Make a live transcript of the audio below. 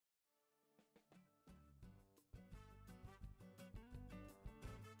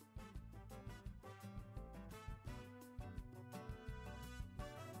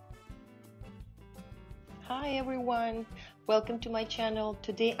Hi everyone, welcome to my channel.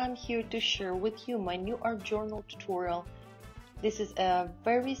 Today I'm here to share with you my new art journal tutorial. This is a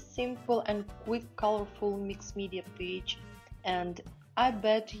very simple and quick colorful mixed media page, and I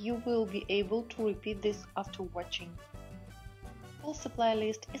bet you will be able to repeat this after watching. Full supply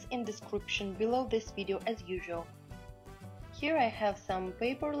list is in description below this video as usual. Here I have some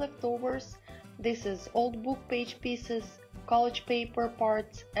paper leftovers. This is old book page pieces, collage paper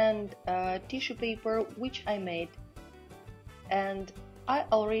parts and tissue paper which I made. And I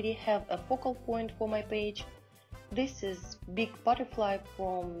already have a focal point for my page. This is big butterfly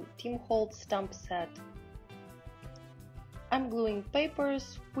from Tim Holtz stamp set. I'm gluing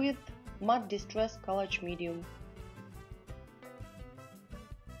papers with matte distress collage medium.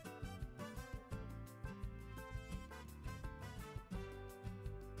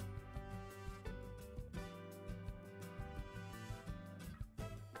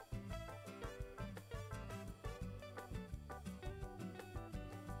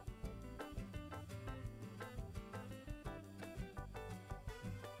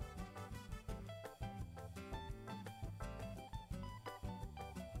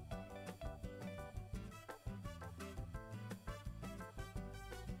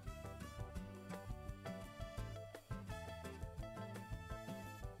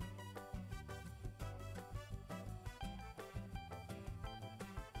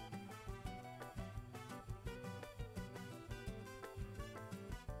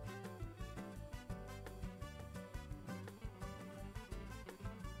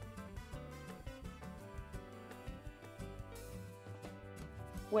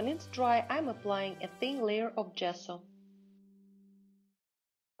 When it's dry, I'm applying a thin layer of gesso.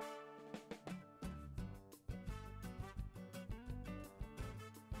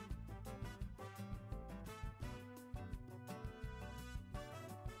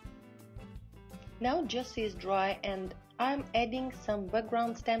 Now gesso is dry and I'm adding some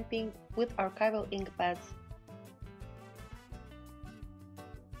background stamping with Archival ink pads.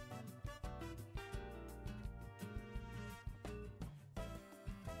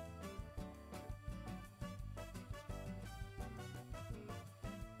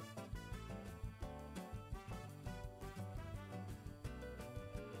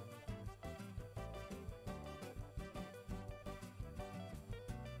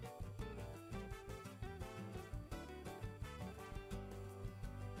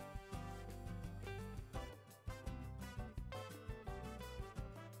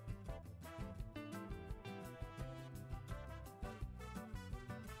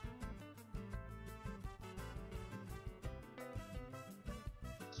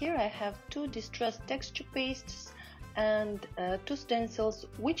 Here I have two distressed texture pastes and two stencils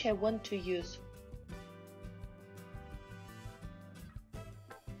which I want to use.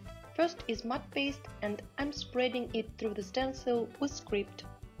 First is matte paste and I'm spreading it through the stencil with script.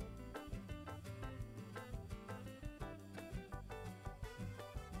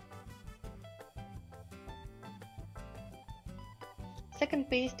 Second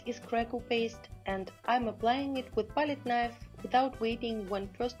paste is Crackle paste and I'm applying it with palette knife without waiting when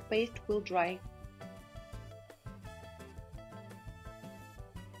first paste will dry.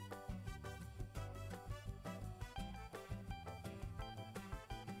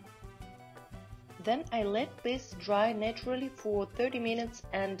 Then I let this dry naturally for 30 minutes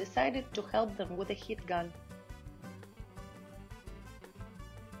and decided to help them with a heat gun.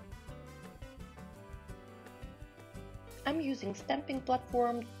 I'm using stamping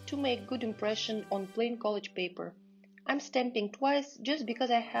platform to make good impression on plain collage paper. I'm stamping twice just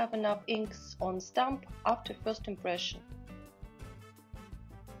because I have enough inks on stamp after first impression.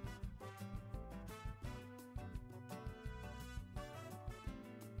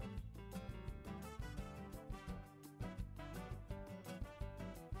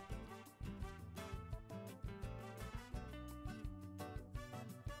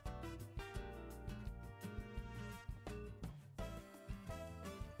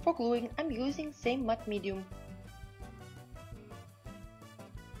 For gluing, I'm using same matte medium.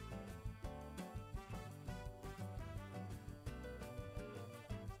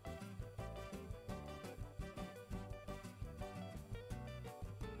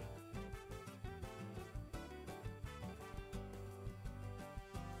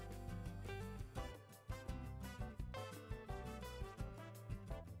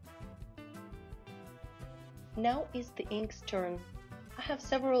 Now is the ink's turn. I have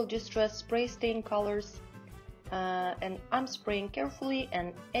several distressed spray stain colors and I'm spraying carefully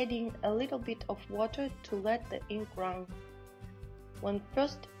and adding a little bit of water to let the ink run. When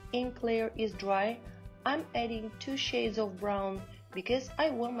first ink layer is dry, I'm adding two shades of brown because I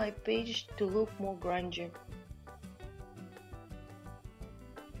want my page to look more grungy.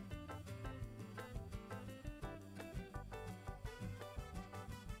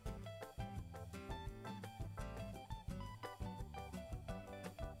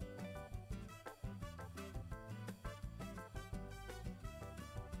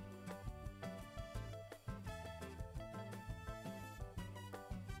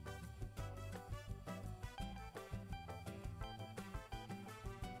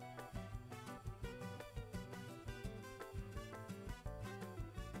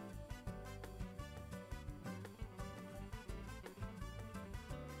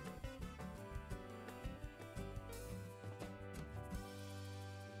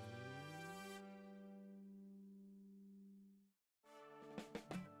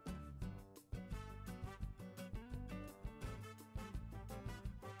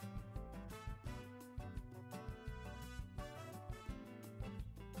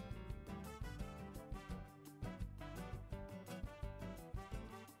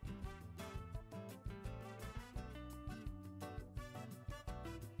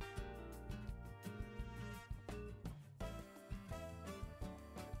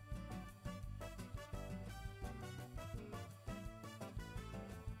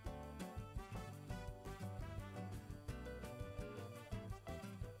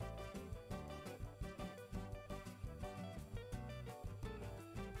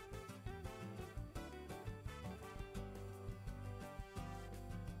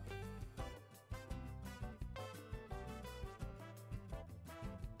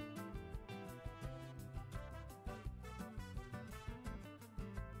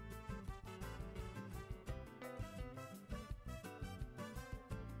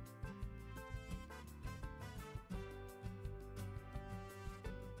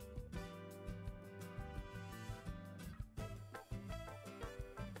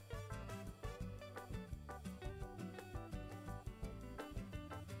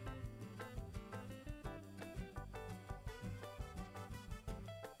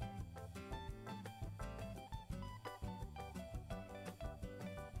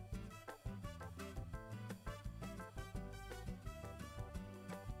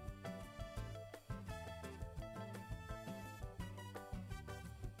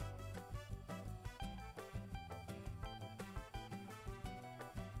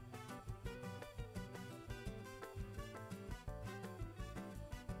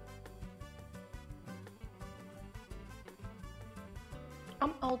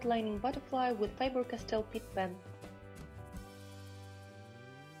 I'm outlining butterfly with Faber-Castell Pitt pen.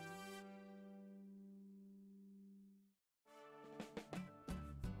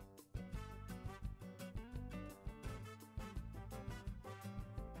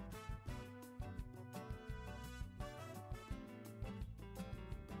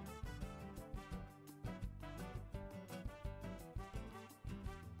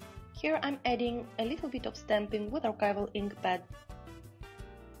 Here I'm adding a little bit of stamping with Archival ink pad.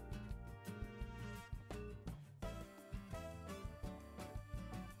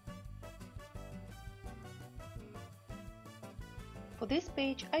 For this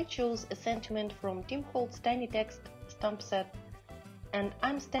page I chose a sentiment from Tim Holtz Tiny Text stamp set, and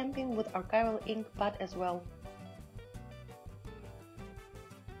I'm stamping with Archival ink pad as well.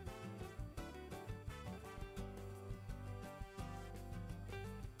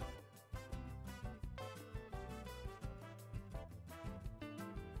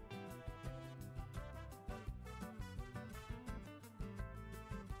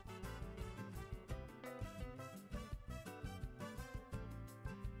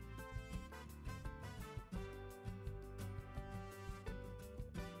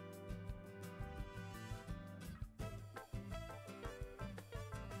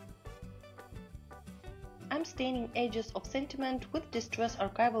 I'm staining edges of sentiment with Distress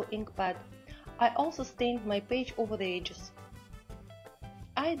Archival ink pad. I also stained my page over the edges.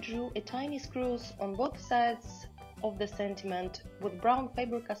 I drew a tiny screws on both sides of the sentiment with brown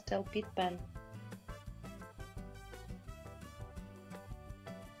Faber-Castell Pitt pen.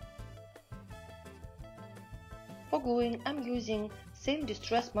 For gluing, I'm using same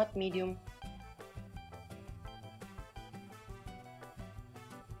Distress matte medium.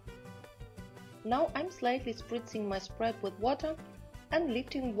 Now I'm slightly spritzing my spread with water and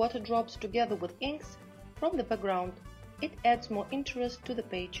lifting water drops together with inks from the background. It adds more interest to the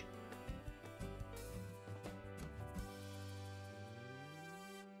page.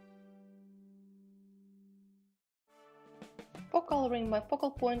 For coloring my focal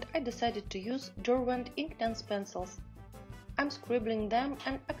point, I decided to use Derwent Inktence pencils. I'm scribbling them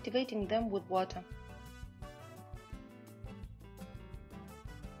and activating them with water.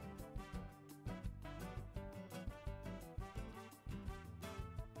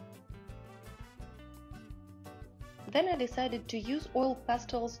 Then I decided to use oil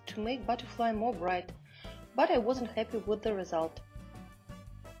pastels to make butterfly more bright, but I wasn't happy with the result.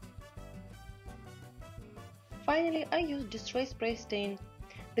 Finally, I used Destroy Spray Stain,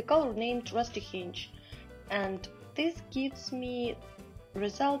 the color named Rusty Hinge, and this gives me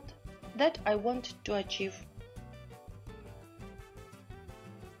result that I want to achieve.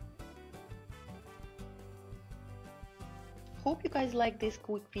 Hope you guys like this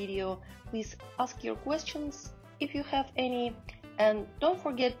quick video. Please ask your questions if you have any, and don't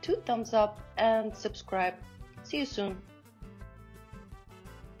forget to thumbs up and subscribe. See you soon.